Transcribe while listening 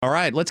All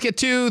right, let's get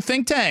to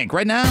Think Tank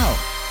right now.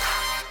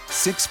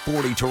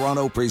 640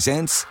 Toronto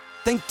presents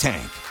Think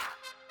Tank.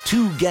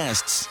 2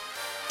 guests,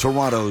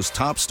 Toronto's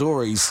top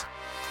stories.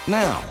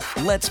 Now,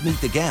 let's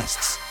meet the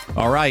guests.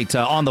 All right,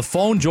 on the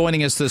phone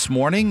joining us this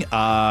morning,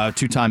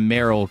 two-time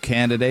mayoral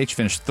candidate. She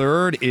finished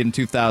third in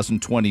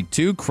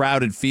 2022.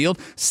 Crowded field,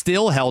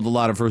 still held a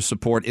lot of her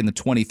support in the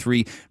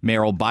 23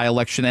 mayoral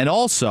by-election. And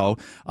also,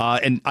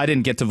 and I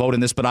didn't get to vote in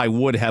this, but I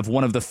would have,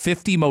 one of the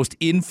 50 most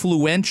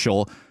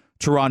influential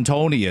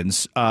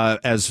Torontonians,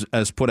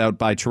 as put out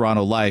by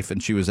Toronto Life,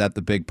 and she was at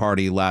the big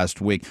party last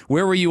week.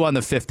 Where were you on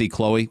the 50,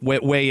 Chloe?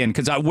 Weigh in,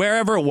 because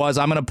wherever it was,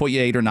 I'm going to put you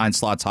 8 or 9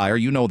 slots higher.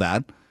 You know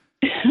that.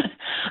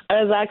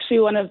 I was actually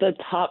one of the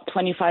top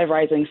 25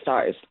 rising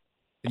stars.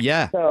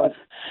 Yeah. So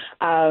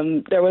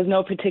there was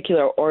no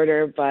particular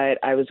order, but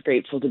I was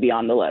grateful to be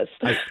on the list.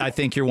 I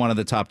think you're one of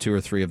the top 2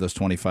 or 3 of those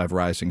 25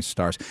 rising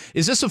stars.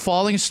 Is this a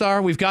falling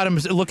star? We've got him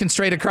looking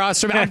straight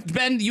across.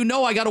 Ben, you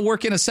know I got to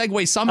work in a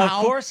segue somehow.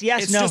 Of course,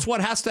 yes. It's just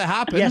what has to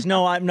happen. Yes,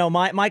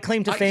 my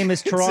claim to fame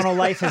is Toronto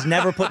Life has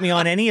never put me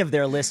on any of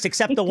their lists,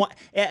 except the one.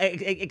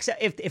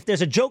 Except if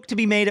there's a joke to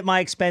be made at my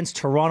expense,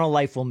 Toronto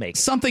Life will make it.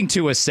 Something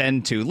to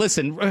ascend to.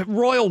 Listen,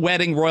 royal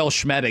wedding, royal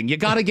schmedding. You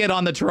got to get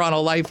on the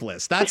Toronto Life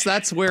list.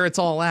 That's where it's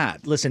all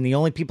at. Listen, the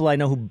only people I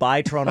know who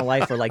buy Toronto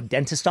Life are like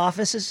dentist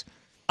offices.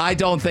 I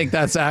don't think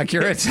that's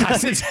accurate.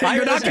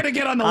 You're not going to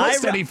get on the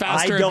list any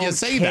faster if you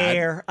say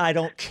that. I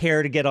don't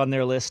care to get on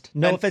their list.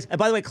 No offense. And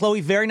by the way,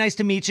 Chloe, very nice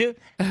to meet you.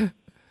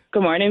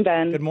 Good morning,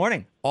 Ben. Good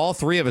morning. All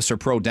 3 of us are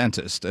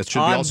pro-dentist. It should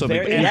be also be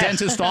in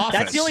dentist office.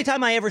 That's the only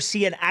time I ever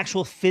see an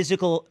actual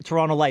physical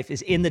Toronto Life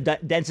is in the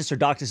dentist or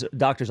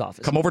doctor's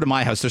office. Come over to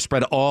my house. They're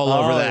spread all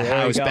over the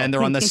house, Ben.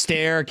 They're on the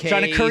staircase.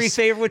 Trying to curry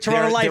favor with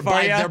Toronto Life,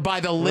 are you? They're by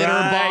the litter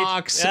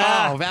box.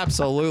 Yeah. Oh,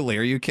 absolutely.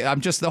 Are you?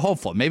 I'm just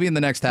hopeful. Maybe in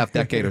the next half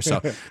decade or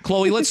so.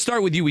 Chloe, let's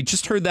start with you. We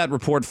just heard that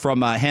report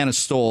from Hannah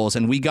Stoles,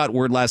 and we got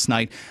word last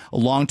night a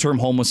long-term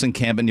homeless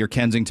encampment near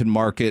Kensington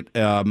Market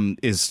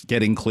is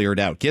getting cleared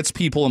out. Gets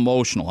people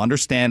emotional,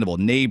 understandable,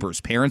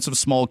 neighbors, parents of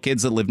small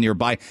kids that live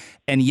nearby.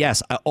 And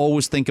yes, I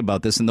always think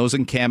about this. In those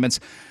encampments,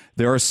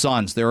 there are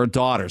sons, there are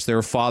daughters, there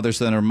are fathers,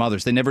 there are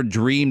mothers. They never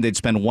dreamed they'd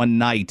spend one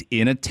night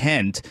in a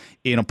tent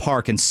in a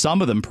park. And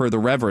some of them, per the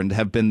Reverend,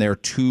 have been there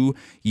 2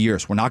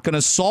 years. We're not going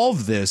to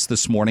solve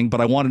this morning,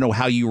 but I want to know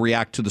how you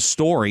react to the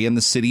story and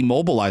the city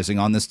mobilizing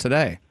on this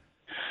today.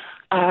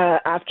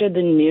 After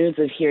the news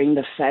of hearing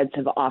the feds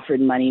have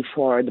offered money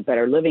for the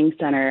Better Living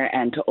Center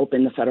and to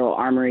open the federal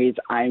armories,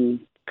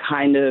 I'm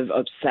kind of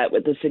upset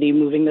with the city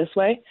moving this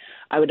way.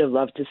 I would have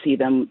loved to see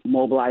them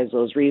mobilize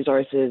those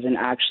resources and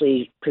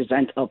actually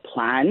present a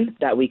plan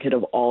that we could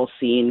have all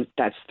seen.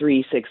 That's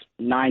 3, 6,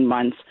 9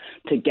 months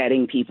to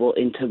getting people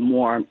into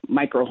more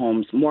micro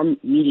homes, more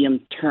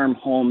medium-term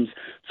homes,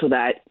 so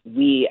that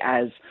we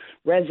as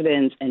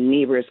residents and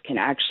neighbors can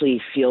actually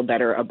feel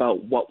better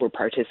about what we're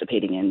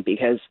participating in.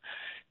 Because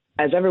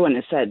as everyone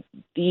has said,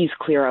 these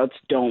clear-outs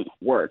don't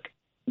work.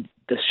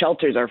 The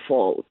shelters are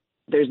full.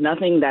 There's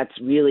nothing that's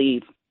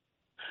really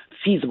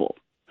feasible.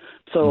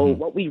 So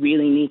what we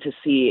really need to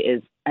see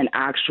is an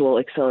actual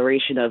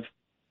acceleration of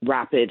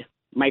rapid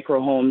micro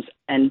homes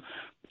and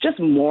just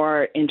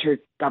more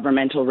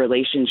intergovernmental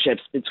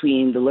relationships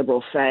between the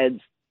Liberal feds,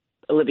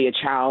 Olivia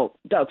Chow,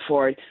 Doug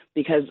Ford,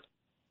 because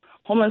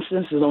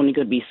homelessness is only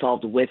going to be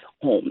solved with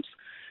homes.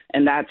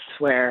 And that's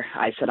where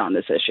I sit on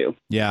this issue.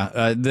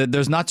 Yeah,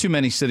 there's not too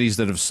many cities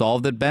that have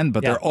solved it, Ben,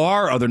 but there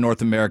are other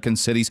North American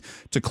cities,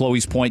 to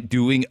Chloe's point,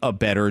 doing a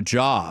better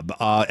job.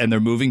 And they're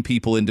moving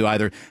people into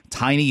either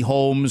tiny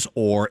homes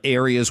or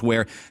areas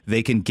where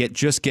they can get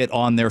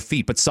on their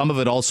feet. But some of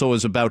it also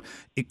is about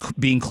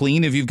being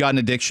clean if you've got an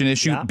addiction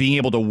issue, being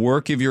able to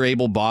work if you're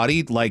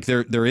able-bodied. Like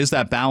there is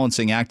that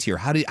balancing act here.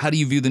 How do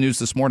you view the news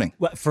this morning?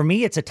 Well, for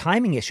me, it's a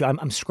timing issue.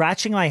 I'm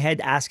scratching my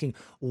head asking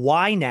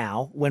why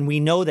now when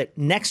we know that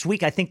next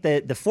week, I think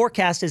the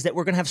forecast is that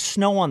we're going to have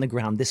snow on the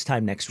ground this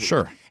time next week.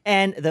 Sure.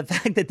 And the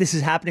fact that this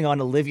is happening on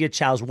Olivia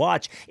Chow's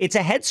watch, it's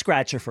a head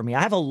scratcher for me.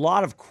 I have a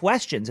lot of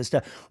questions as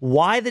to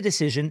why the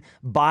decision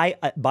by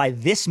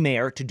this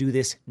mayor to do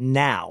this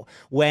now,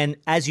 when,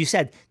 as you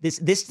said, this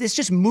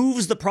just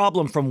moves the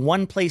problem from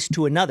one place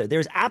to another.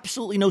 There's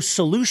absolutely no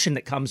solution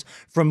that comes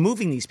from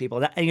moving these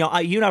people. You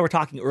and I were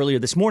talking earlier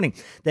this morning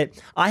that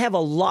I have a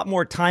lot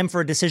more time for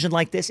a decision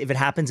like this if it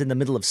happens in the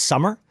middle of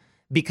summer,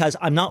 because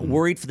I'm not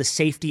worried for the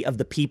safety of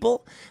the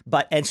people.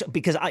 But I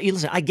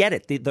get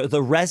it.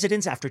 The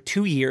residents after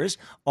 2 years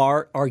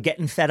are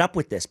getting fed up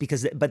with this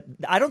but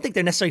I don't think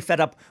they're necessarily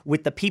fed up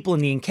with the people in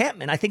the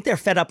encampment. I think they're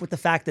fed up with the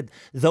fact that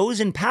those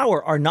in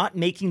power are not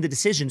making the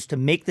decisions to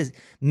make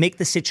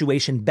the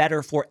situation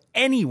better for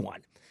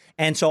anyone.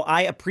 And so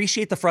I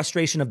appreciate the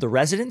frustration of the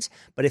residents,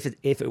 but if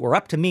it were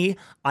up to me,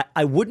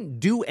 I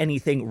wouldn't do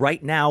anything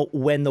right now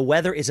when the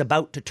weather is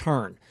about to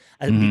turn.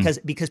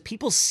 Because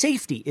people's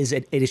safety is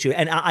an issue,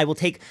 and I will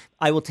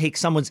take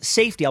someone's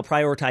safety. I'll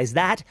prioritize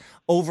that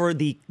over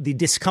the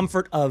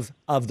discomfort of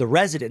the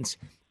residents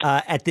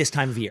at this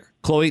time of year.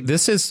 Chloe,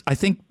 this is, I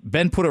think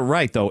Ben put it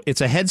right, though. It's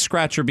a head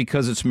scratcher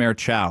because it's Mayor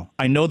Chow.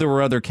 I know there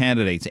were other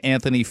candidates,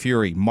 Anthony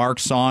Furey, Mark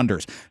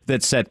Saunders,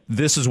 that said,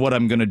 this is what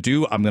I'm going to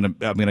do. I'm going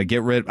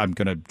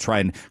to try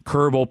and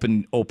curb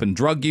open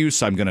drug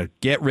use. I'm going to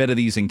get rid of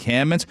these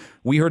encampments.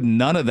 We heard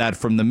none of that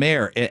from the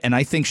mayor. And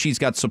I think she's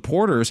got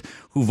supporters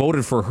who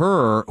voted for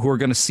her who are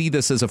going to see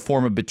this as a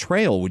form of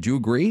betrayal. Would you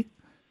agree?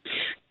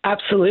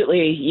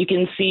 Absolutely. You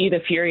can see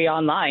the fury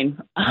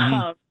online.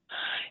 Mm-hmm.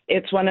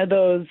 It's one of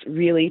those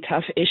really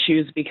tough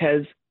issues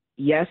because,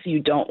 yes, you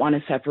don't want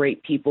to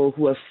separate people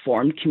who have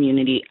formed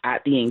community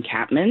at the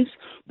encampments,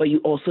 but you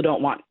also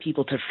don't want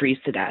people to freeze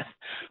to death.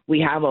 We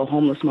have a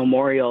homeless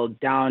memorial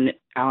down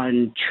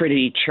on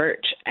Trinity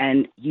Church,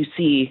 and you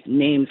see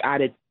names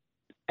added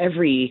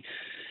every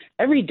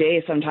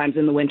day sometimes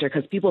in the winter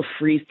because people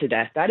freeze to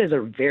death. That is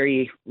a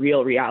very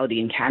real reality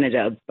in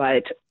Canada,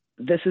 but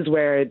this is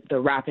where the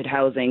rapid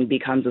housing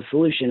becomes a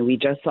solution. We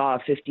just saw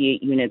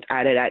 58 units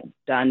added at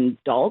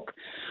Dundalk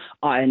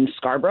in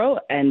Scarborough,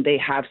 and they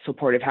have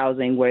supportive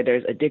housing where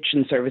there's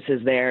addiction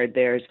services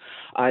there's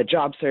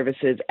job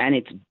services, and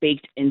it's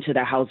baked into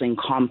the housing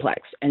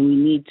complex. And we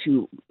need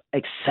to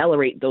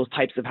accelerate those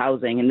types of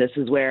housing. And this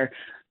is where,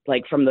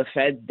 like from the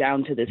feds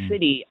down to the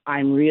city,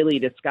 I'm really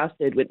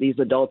disgusted with these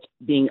adults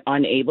being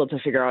unable to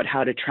figure out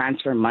how to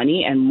transfer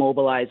money and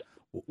mobilize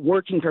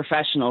working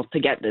professionals to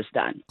get this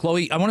done.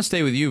 Chloe, I want to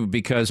stay with you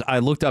because I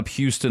looked up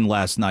Houston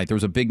last night. There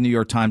was a big New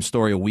York Times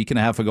story a week and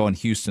a half ago in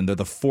Houston. They're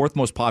the fourth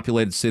most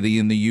populated city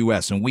in the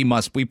U.S., and we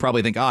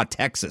probably think,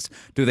 Texas.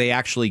 Do they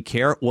actually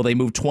care? Well, they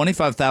moved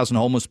 25,000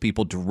 homeless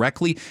people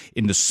directly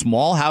into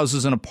small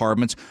houses and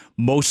apartments.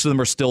 Most of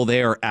them are still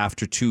there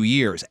after 2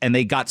 years, and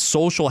they got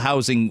social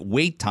housing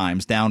wait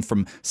times down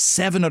from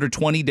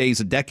 720 days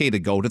a decade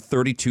ago to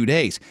 32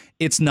 days.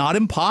 It's not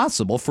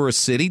impossible for a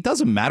city,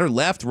 doesn't matter,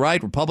 left,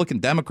 right, Republican,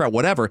 Democrat,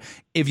 whatever,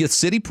 if your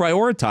city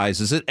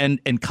prioritizes it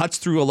and cuts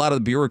through a lot of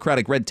the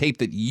bureaucratic red tape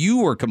that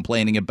you were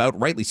complaining about,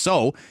 rightly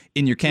so,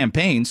 in your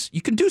campaigns,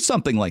 you can do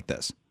something like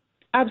this.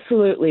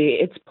 Absolutely.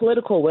 It's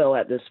political will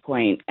at this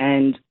point.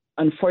 And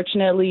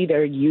unfortunately,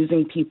 they're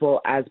using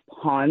people as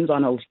pawns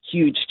on a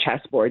huge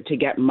chessboard to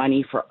get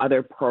money for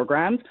other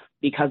programs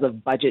because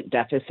of budget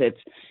deficits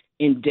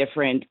in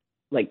different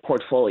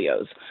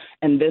portfolios.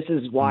 And this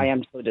is why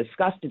I'm so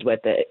disgusted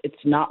with it. It's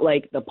not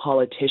like the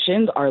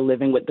politicians are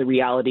living with the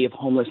reality of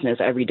homelessness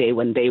every day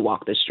when they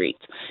walk the streets.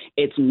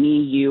 It's me,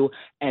 you,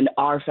 and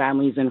our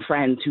families and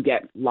friends who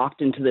get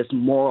locked into this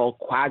moral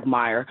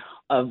quagmire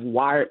of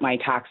why aren't my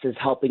taxes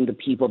helping the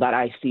people that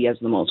I see as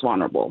the most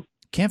vulnerable.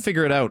 Can't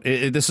figure it out.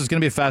 This is going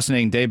to be a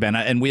fascinating day, Ben.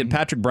 And we had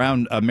Patrick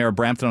Brown, Mayor of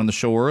Brampton, on the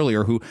show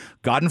earlier, who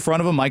got in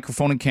front of a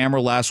microphone and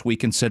camera last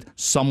week and said,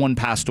 someone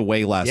passed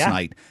away last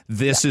night.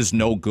 This is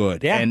no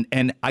good. Yeah.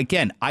 And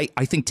again, I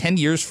think 10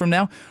 years from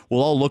now,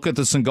 we'll all look at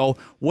this and go,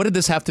 what did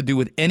this have to do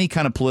with any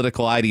kind of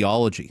political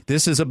ideology?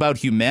 This is about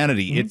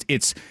humanity.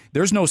 Mm-hmm.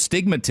 There's no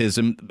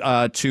stigmatism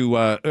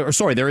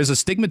there is a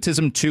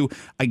stigmatism to,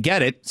 I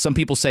get it. Some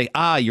people say,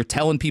 you're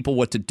telling people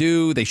what to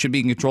do. They should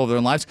be in control of their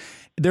own lives.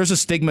 There's a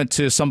stigma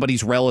to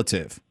somebody's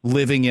relative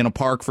living in a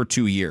park for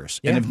 2 years.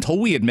 Yeah. And until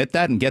we admit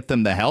that and get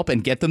them the help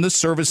and get them the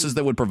services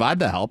that would provide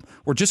the help,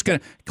 we're just going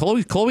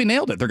to, Chloe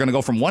nailed it. They're going to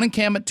go from one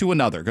encampment to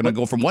another, going to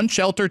go from one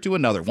shelter to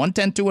another, one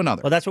tent to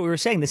another. Well, that's what we were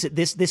saying.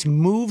 This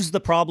moves the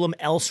problem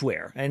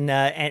elsewhere,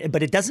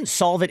 but it doesn't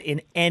solve it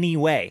in any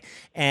way.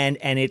 And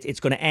it's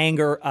going to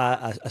anger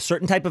a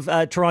certain type of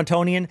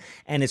Torontonian,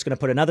 and it's going to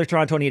put another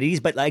Torontonian at ease.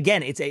 But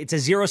again, it's a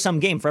zero-sum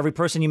game. For every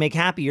person you make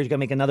happy, you're going to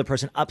make another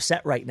person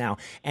upset right now.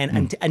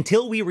 And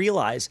until we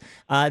realize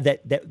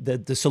that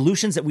the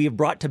solutions that we have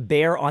brought to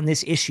bear on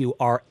this issue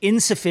are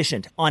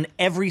insufficient on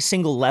every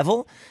single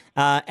level,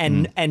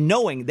 and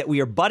knowing that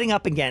we are butting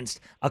up against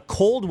a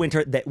cold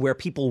winter where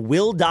people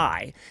will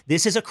die,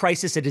 this is a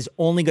crisis that is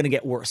only going to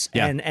get worse.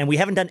 Yeah. And we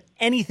haven't done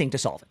anything to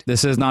solve it.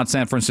 This is not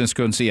San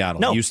Francisco and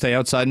Seattle. No. You stay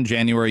outside in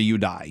January, you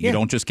die. You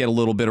don't just get a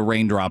little bit of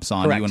raindrops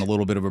on you and a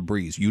little bit of a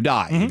breeze. You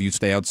die if you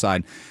stay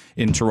outside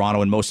in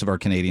Toronto and most of our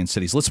Canadian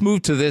cities. Let's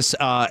move to this,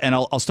 and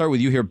I'll start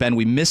with you here, Ben.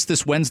 We missed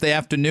this Wednesday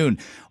afternoon,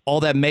 all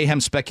that mayhem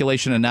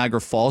speculation in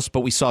Niagara Falls, but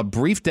we saw a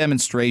brief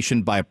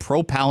demonstration by a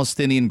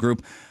pro-Palestinian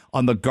group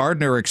on the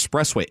Gardner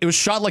Expressway. It was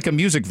shot like a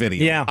music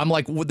video. Yeah. I'm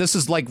like, this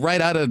is like right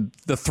out of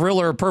the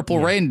Thriller Purple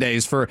Rain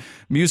days for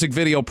music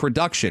video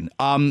production.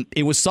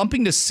 It was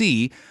something to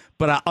see,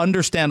 but I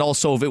understand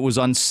also if it was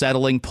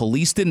unsettling.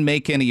 Police didn't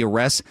make any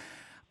arrests.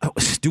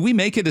 Do we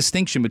make a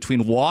distinction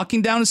between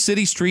walking down a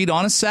city street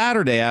on a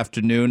Saturday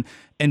afternoon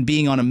and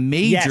being on a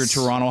major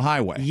Toronto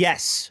highway?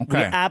 Yes, okay.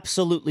 We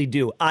absolutely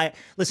do.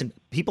 Listen,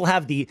 people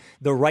have the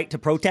right to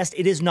protest.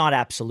 It is not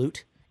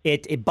absolute.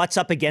 It butts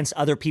up against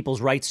other people's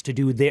rights to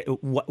do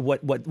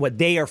what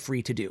they are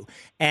free to do.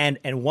 And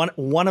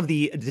one of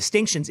the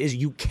distinctions is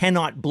you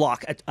cannot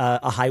block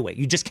a highway.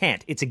 You just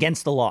can't. It's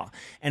against the law.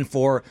 And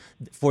for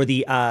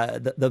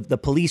the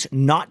police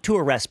not to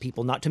arrest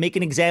people, not to make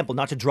an example,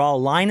 not to draw a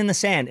line in the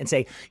sand and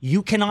say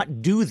you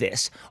cannot do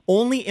this,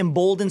 only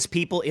emboldens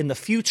people in the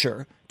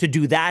future to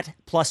do that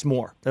plus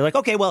more. They're like,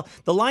 okay, well,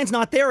 the line's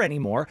not there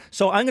anymore,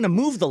 so I'm going to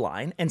move the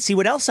line and see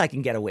what else I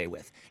can get away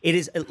with. It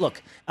is,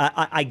 look,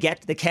 I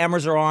get the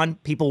cameras are on.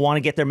 People want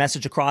to get their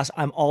message across.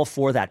 I'm all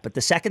for that. But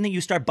the second that you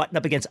start butting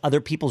up against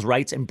other people's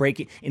rights and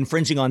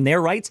infringing on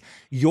their rights,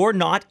 you're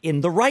not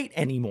in the right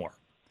anymore.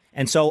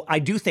 And so I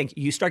do think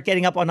you start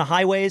getting up on the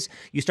highways,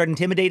 you start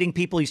intimidating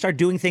people, you start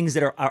doing things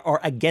that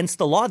are against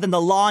the law, then the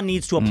law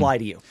needs to apply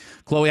to you.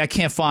 Chloe, I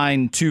can't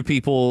find two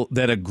people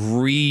that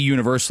agree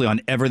universally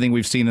on everything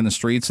we've seen in the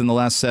streets in the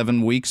last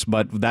 7 weeks,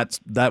 but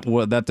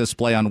that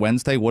display on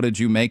Wednesday, what did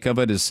you make of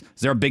it? Is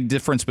there a big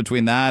difference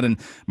between that and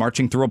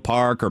marching through a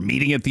park or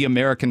meeting at the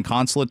American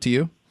consulate to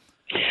you?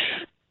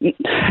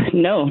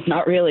 No,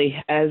 not really.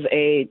 As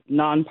a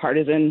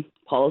nonpartisan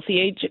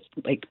policy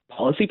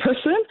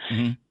person,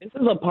 this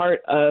is a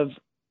part of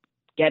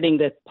getting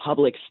the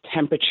public's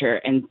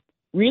temperature and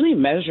really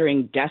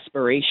measuring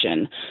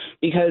desperation,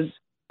 because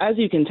as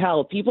you can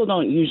tell, people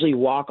don't usually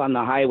walk on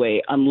the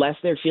highway unless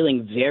they're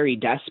feeling very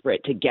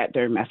desperate to get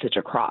their message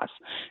across.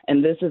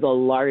 And this is a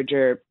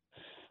larger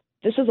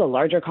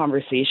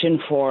conversation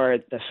for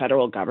the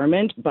federal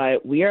government,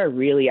 but we are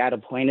really at a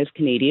point as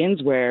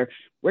Canadians where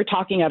we're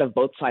talking out of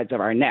both sides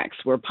of our necks.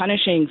 We're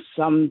punishing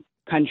some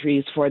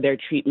countries for their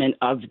treatment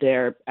of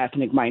their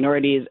ethnic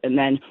minorities. And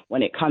then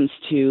when it comes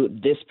to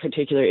this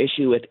particular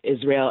issue with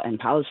Israel and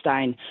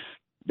Palestine,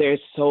 there's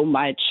so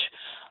much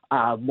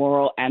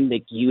moral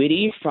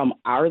ambiguity from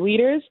our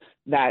leaders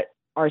that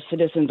our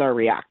citizens are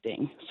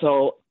reacting.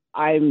 So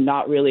I'm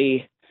not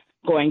really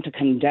going to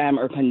condemn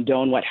or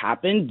condone what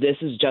happened. This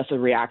is just a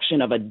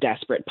reaction of a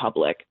desperate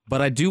public. But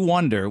I do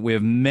wonder, we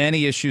have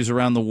many issues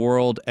around the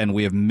world, and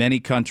we have many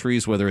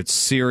countries, whether it's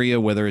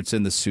Syria, whether it's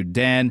in the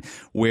Sudan,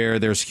 where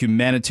there's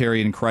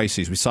humanitarian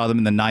crises. We saw them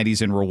in the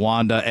 90s in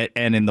Rwanda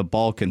and in the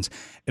Balkans,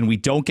 and we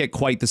don't get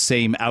quite the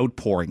same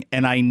outpouring.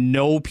 And I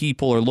know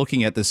people are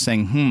looking at this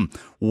saying,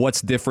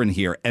 what's different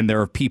here? And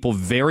there are people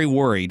very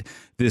worried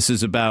this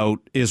is about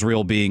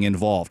Israel being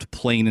involved,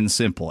 plain and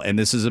simple. And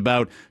this is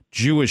about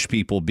Jewish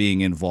people being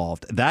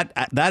involved. That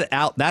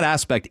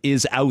aspect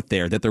is out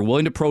there, that they're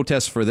willing to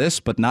protest for this,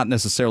 but not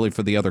necessarily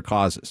for the other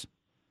causes.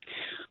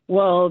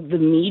 Well, the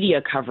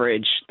media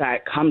coverage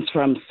that comes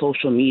from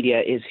social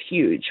media is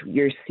huge.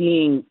 You're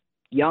seeing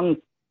young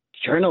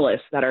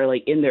journalists that are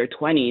like in their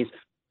 20s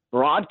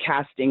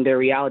broadcasting their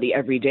reality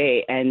every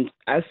day. And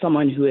as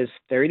someone who is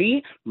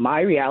 30,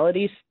 my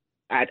reality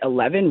at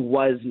 11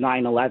 was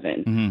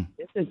 9/11. Mm-hmm.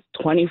 This is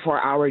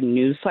 24-hour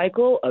news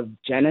cycle of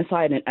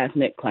genocide and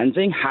ethnic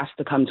cleansing has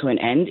to come to an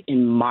end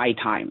in my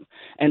time.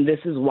 And this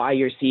is why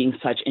you're seeing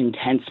such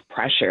intense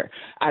pressure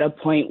at a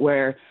point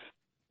where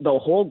the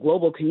whole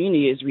global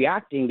community is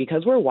reacting,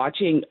 because we're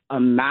watching a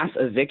mass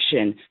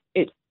eviction.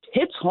 It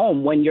hits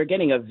home when you're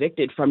getting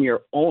evicted from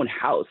your own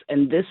house.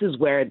 And this is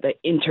where the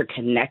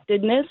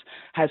interconnectedness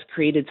has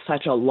created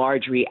such a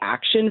large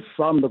reaction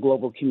from the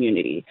global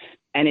community.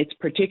 And it's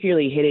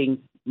particularly hitting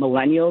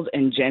millennials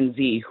and Gen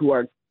Z who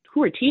are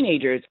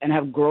teenagers and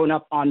have grown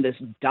up on this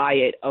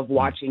diet of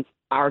watching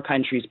our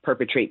countries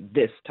perpetrate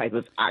this type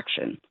of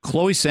action.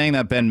 Chloe saying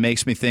that, Ben,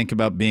 makes me think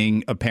about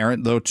being a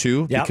parent, though,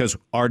 too, because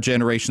our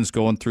generation's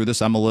going through this.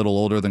 I'm a little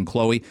older than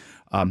Chloe.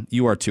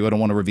 You are, too. I don't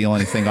want to reveal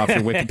anything off your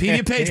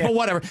Wikipedia page, but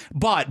whatever.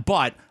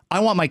 But I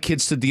want my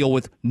kids to deal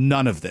with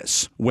none of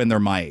this when they're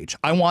my age.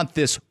 I want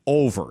this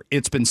over.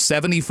 It's been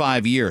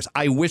 75 years.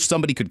 I wish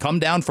somebody could come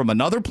down from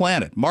another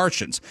planet,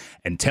 Martians,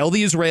 and tell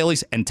the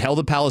Israelis and tell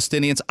the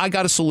Palestinians, I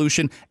got a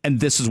solution, and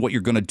this is what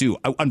you're going to do.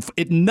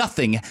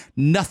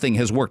 Nothing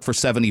has worked for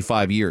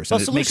 75 years,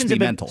 and it makes me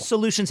mental.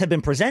 Solutions have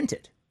been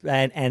presented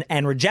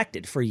and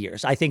rejected for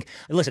years. I think,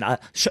 listen,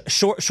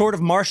 short of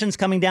Martians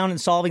coming down and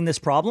solving this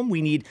problem,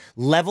 we need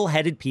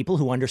level-headed people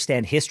who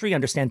understand history,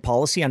 understand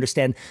policy,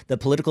 understand the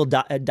political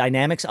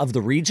dynamics of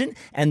the region,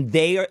 and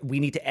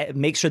we need to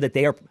make sure that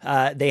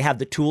they have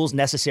the tools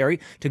necessary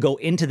to go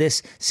into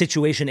this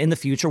situation in the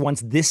future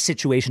once this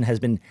situation has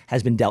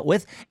been dealt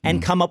with,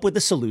 and come up with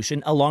a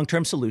solution, a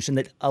long-term solution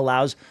that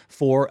allows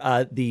for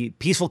the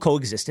peaceful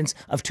coexistence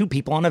of two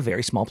people on a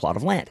very small plot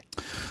of land.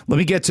 Let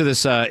me get to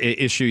this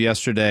issue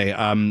yesterday.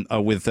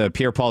 With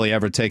Pierre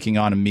Poilievre taking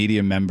on a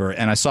media member,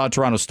 and I saw a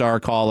Toronto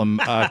Star column,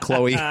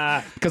 Chloe,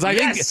 because I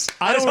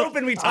was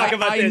hoping we'd talk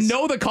about this. I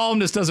know the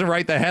columnist doesn't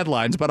write the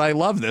headlines, but I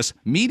love this.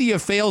 Media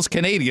fails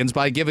Canadians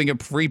by giving a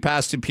free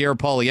pass to Pierre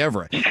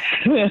Poilievre.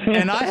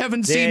 And I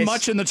haven't seen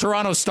much in the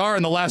Toronto Star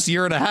in the last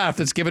year and a half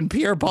that's given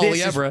Pierre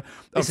Poilievre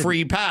a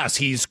free pass.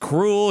 He's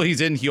cruel. He's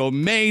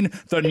inhumane.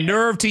 The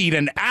nerve to eat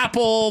an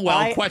apple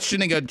while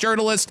questioning a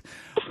journalist.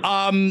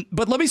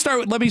 But let me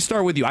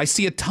start with you. I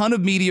see a ton of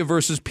media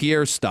versus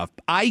Pierre stuff.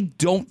 I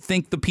don't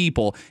think the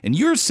people, and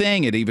you're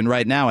saying it even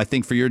right now, I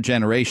think for your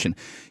generation,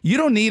 you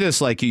don't need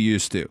us like you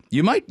used to.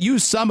 You might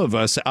use some of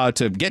us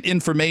to get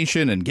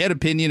information and get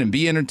opinion and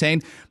be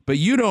entertained, but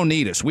you don't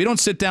need us. We don't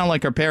sit down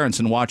like our parents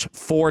and watch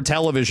 4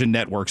 television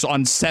networks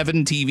on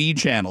 7 TV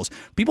channels.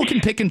 People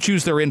can pick and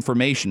choose their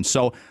information.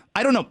 So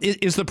I don't know.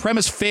 Is the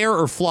premise fair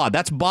or flawed?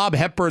 That's Bob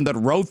Hepburn that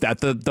wrote that.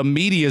 The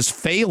media is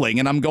failing.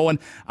 And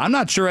I'm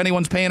not sure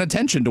anyone's paying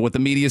attention to what the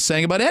media is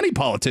saying about any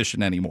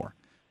politician anymore.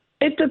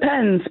 It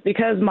depends,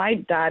 because my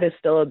dad is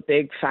still a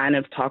big fan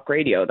of talk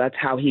radio. That's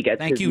how he gets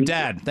Thank his you, news.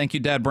 Dad. Thank you,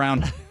 Dad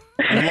Brown.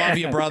 I love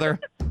you, brother.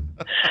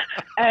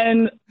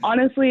 And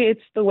honestly,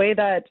 it's the way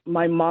that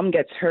my mom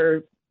gets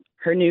her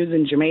news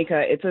in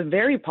Jamaica. It's a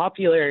very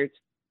popular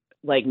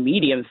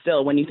medium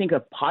still when you think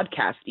of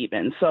podcast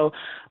even. So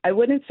I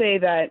wouldn't say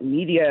that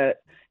media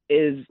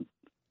is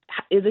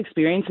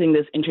experiencing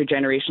this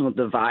intergenerational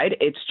divide.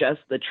 It's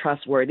just the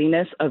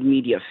trustworthiness of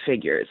media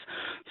figures.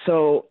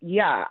 So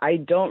yeah, I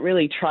don't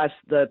really trust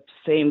the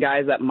same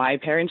guys that my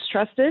parents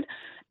trusted.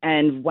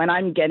 And when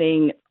I'm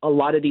getting a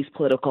lot of these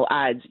political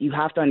ads, you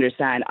have to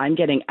understand I'm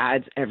getting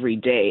ads every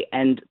day,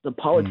 and the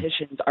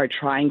politicians are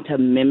trying to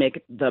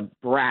mimic the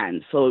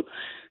brand. So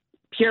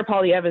Pierre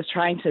Poilievre is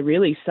trying to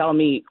really sell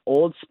me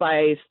Old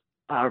Spice,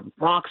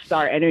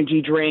 Rockstar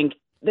energy drink.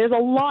 There's a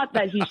lot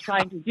that he's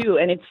trying to do.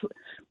 And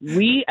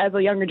we as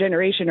a younger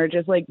generation are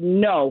just like,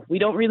 no, we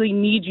don't really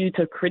need you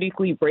to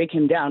critically break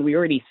him down. We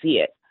already see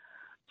it.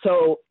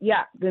 So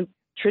yeah, the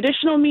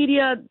traditional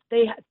media,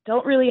 they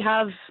don't really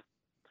have,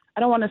 I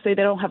don't want to say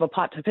they don't have a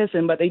pot to piss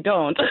in, but they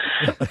don't.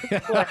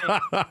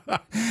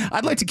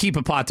 I'd like to keep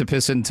a pot to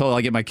piss in until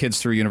I get my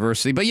kids through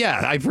university. But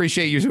yeah, I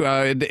appreciate you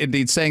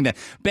indeed saying that.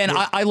 Ben,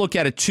 I look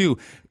at it too.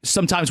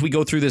 Sometimes we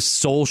go through this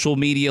social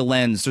media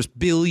lens. There's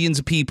billions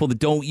of people that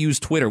don't use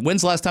Twitter.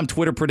 When's the last time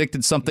Twitter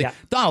predicted something? Yeah.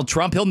 Donald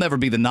Trump, he'll never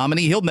be the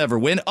nominee. He'll never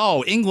win.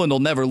 Oh, England will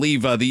never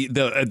leave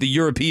the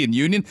European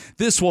Union.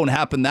 This won't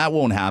happen. That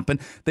won't happen.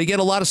 They get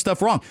a lot of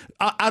stuff wrong.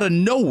 Out of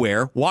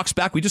nowhere, walks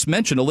back. We just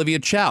mentioned Olivia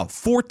Chow,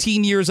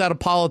 14 years out of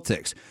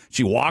politics.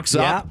 She walks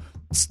up,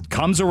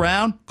 comes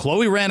around.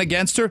 Chloe ran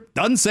against her,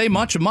 doesn't say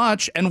much,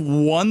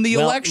 and won the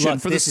election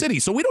for the city.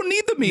 So we don't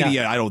need the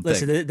media, I don't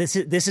think.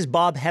 Listen, this is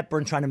Bob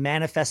Hepburn trying to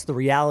manifest the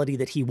reality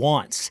that he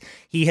wants.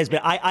 He has been.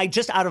 I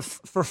just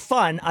for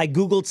fun, I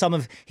Googled some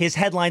of his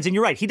headlines, and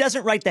you're right. He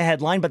doesn't write the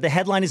headline, but the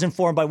headline is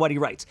informed by what he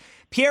writes.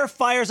 Pierre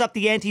fires up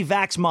the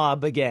anti-vax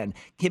mob again.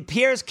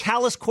 Pierre's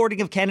callous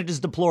courting of Canada's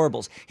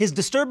deplorables. His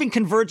disturbing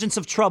convergence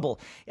of trouble.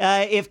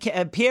 If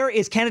Pierre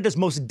is Canada's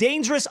most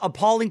dangerous,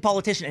 appalling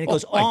politician, and it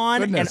goes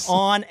on and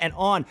on and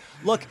on.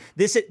 Look,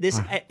 there's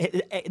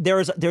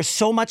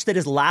so much that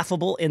is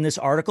laughable in this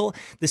article.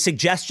 The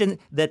suggestion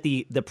that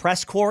the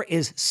press corps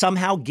is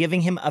somehow giving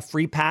him a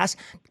free pass.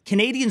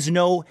 Canadians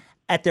know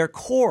at their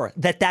core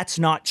that that's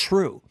not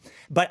true.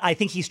 But I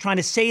think he's trying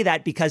to say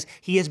that because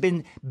he has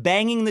been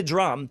banging the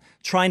drum,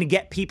 trying to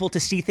get people to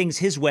see things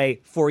his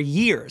way for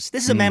years.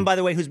 This is a man, by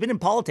the way, who's been in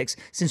politics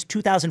since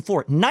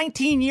 2004.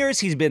 19 years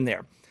he's been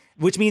there,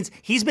 which means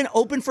he's been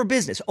open for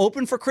business,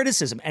 open for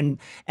criticism.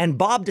 And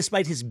Bob,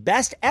 despite his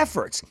best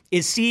efforts,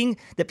 is seeing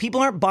that people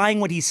aren't buying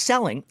what he's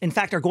selling, in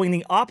fact, are going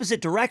the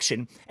opposite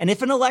direction. And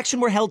if an election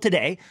were held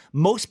today,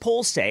 most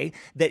polls say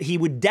that he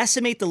would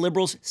decimate the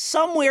Liberals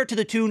somewhere to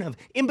the tune of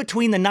in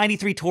between the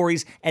 93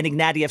 Tories and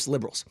Ignatieff's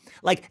Liberals.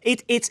 Like,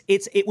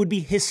 it would be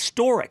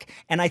historic.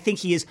 And I think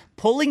he is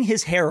pulling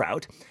his hair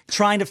out,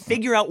 trying to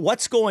figure out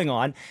what's going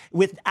on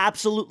with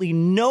absolutely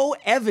no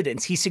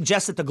evidence. He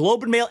suggests that the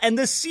Globe and Mail and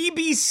the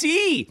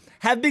CBC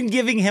have been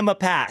giving him a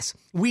pass.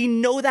 We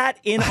know that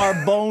in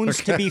our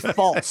bones to be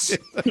false.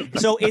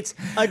 So it's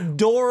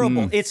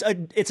adorable. It's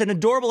an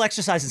adorable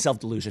exercise in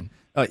self-delusion.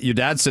 Your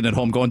dad's sitting at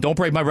home going, don't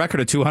break my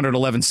record of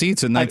 211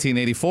 seats in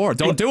 1984.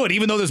 Don't do it,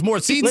 even though there's more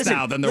seats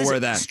now than there were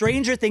then.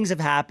 Stranger things have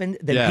happened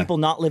than people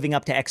not living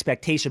up to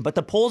expectation. But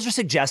the polls are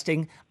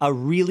suggesting a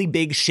really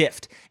big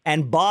shift.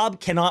 And Bob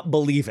cannot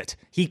believe it.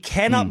 He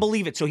cannot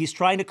believe it. So he's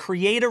trying to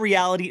create a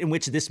reality in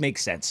which this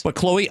makes sense. But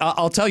Chloe,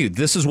 I'll tell you,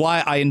 this is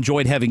why I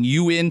enjoyed having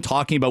you in,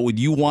 talking about what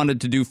you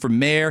wanted to do for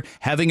mayor,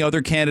 having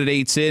other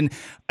candidates in.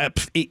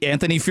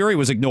 Anthony Furey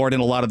was ignored in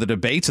a lot of the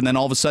debates, and then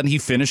all of a sudden he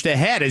finished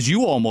ahead, as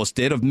you almost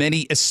did, of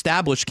many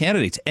established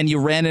candidates. And you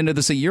ran into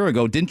this a year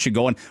ago, didn't you?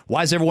 Going,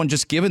 why is everyone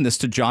just giving this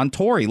to John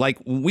Tory? Like,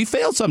 we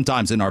fail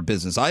sometimes in our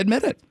business. I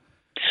admit it.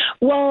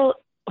 Well,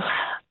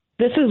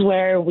 this is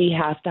where we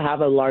have to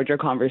have a larger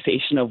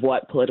conversation of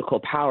what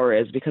political power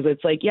is, because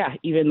it's like, yeah,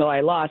 even though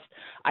I lost,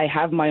 I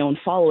have my own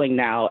following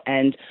now.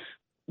 And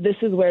this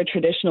is where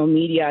traditional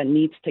media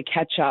needs to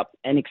catch up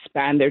and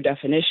expand their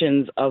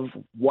definitions of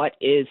what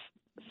is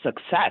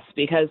success,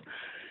 because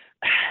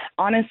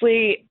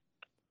honestly,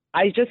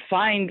 I just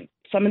find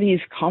some of these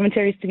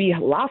commentaries to be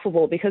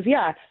laughable because,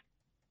 yeah,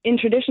 in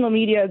traditional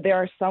media, there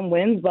are some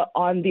wins, but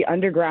on the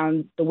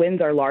underground, the wins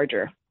are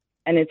larger.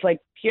 And it's like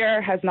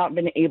Pierre has not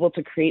been able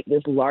to create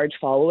this large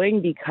following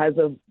because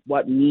of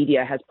what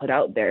media has put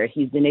out there.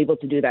 He's been able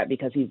to do that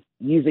because he's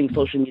using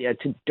social media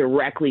to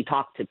directly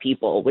talk to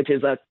people, which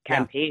is a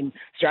campaign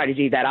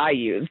strategy that I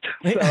used.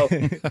 So,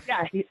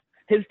 yeah,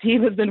 his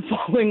team has been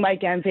following my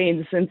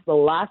campaign since the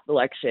last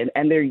election,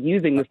 and they're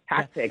using this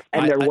tactics,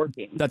 and they're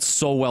working. That's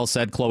so well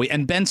said, Chloe.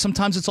 And Ben,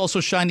 sometimes it's also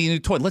shiny new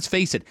toy. Let's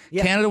face it.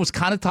 Yeah. Canada was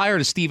kind of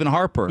tired of Stephen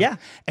Harper. Yeah.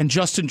 And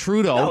Justin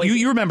Trudeau. No,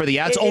 you remember the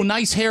ads?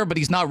 Nice hair, but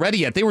he's not ready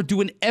yet. They were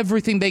doing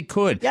everything they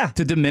could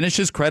to diminish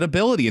his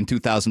credibility in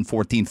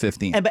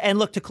 2014-15. And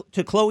look,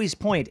 to Chloe's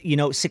point,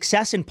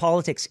 success in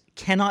politics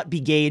cannot be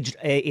gauged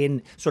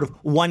in sort of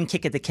one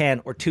kick at the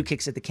can or two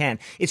kicks at the can.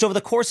 It's over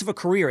the course of a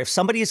career. If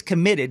somebody is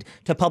committed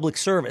to public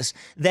service,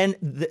 then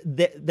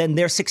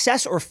their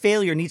success or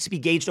failure needs to be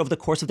gauged over the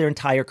course of their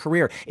entire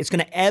career. It's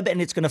going to ebb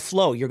and it's going to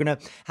flow. You're going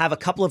to have a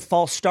couple of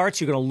false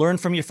starts. You're going to learn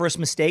from your first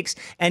mistakes.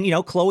 And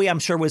Chloe, I'm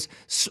sure was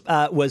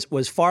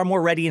far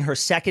more ready in her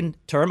second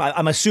term.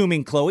 I'm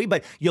assuming, Chloe,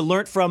 but you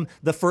learned from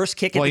the first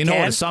kick at the can. Well, you know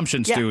what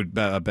assumptions do,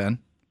 Ben.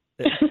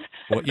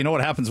 Well, you know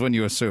what happens when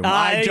you assume.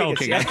 I'm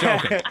joking.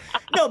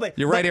 No, but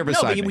you're right here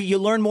beside me. You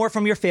learn more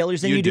from your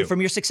failures than you do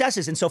from your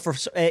successes. And so,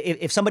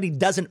 if somebody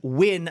doesn't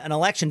win an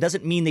election,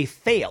 doesn't mean they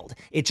failed.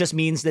 It just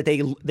means that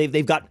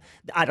they've got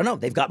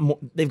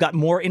they've got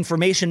more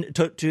information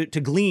to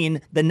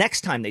glean the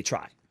next time they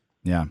try.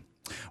 Yeah.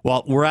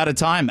 Well, we're out of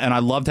time, and I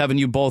loved having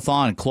you both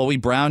on. Chloe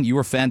Brown, you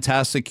were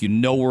fantastic.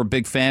 We're a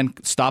big fan.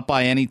 Stop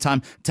by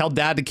anytime. Tell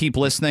Dad to keep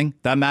listening.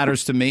 That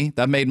matters to me.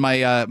 That made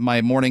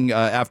my morning,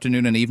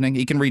 afternoon, and evening.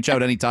 He can reach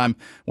out anytime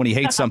when he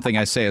hates something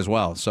I say as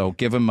well. So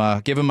give him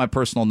my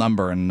personal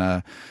number,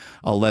 and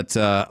I'll let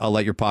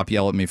your pop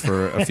yell at me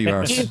for a few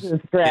hours.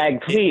 Jesus,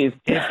 Greg, please.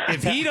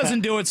 If he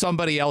doesn't do it,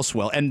 somebody else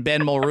will. And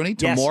Ben Mulroney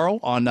tomorrow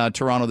on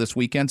Toronto this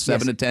weekend,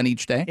 7 to 10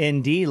 each day.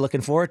 Indeed,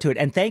 looking forward to it.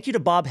 And thank you to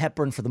Bob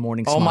Hepburn for the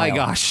morning smile. Oh my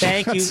gosh!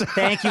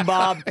 Thank you,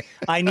 Bob.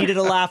 I needed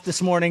a laugh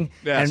this morning,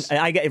 and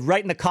I get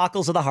right in the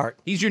cockles of the heart.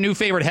 He's your new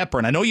favorite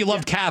Hepburn. I know you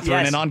loved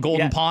Catherine and on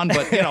Golden Pond,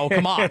 but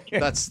come on,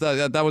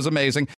 that was amazing.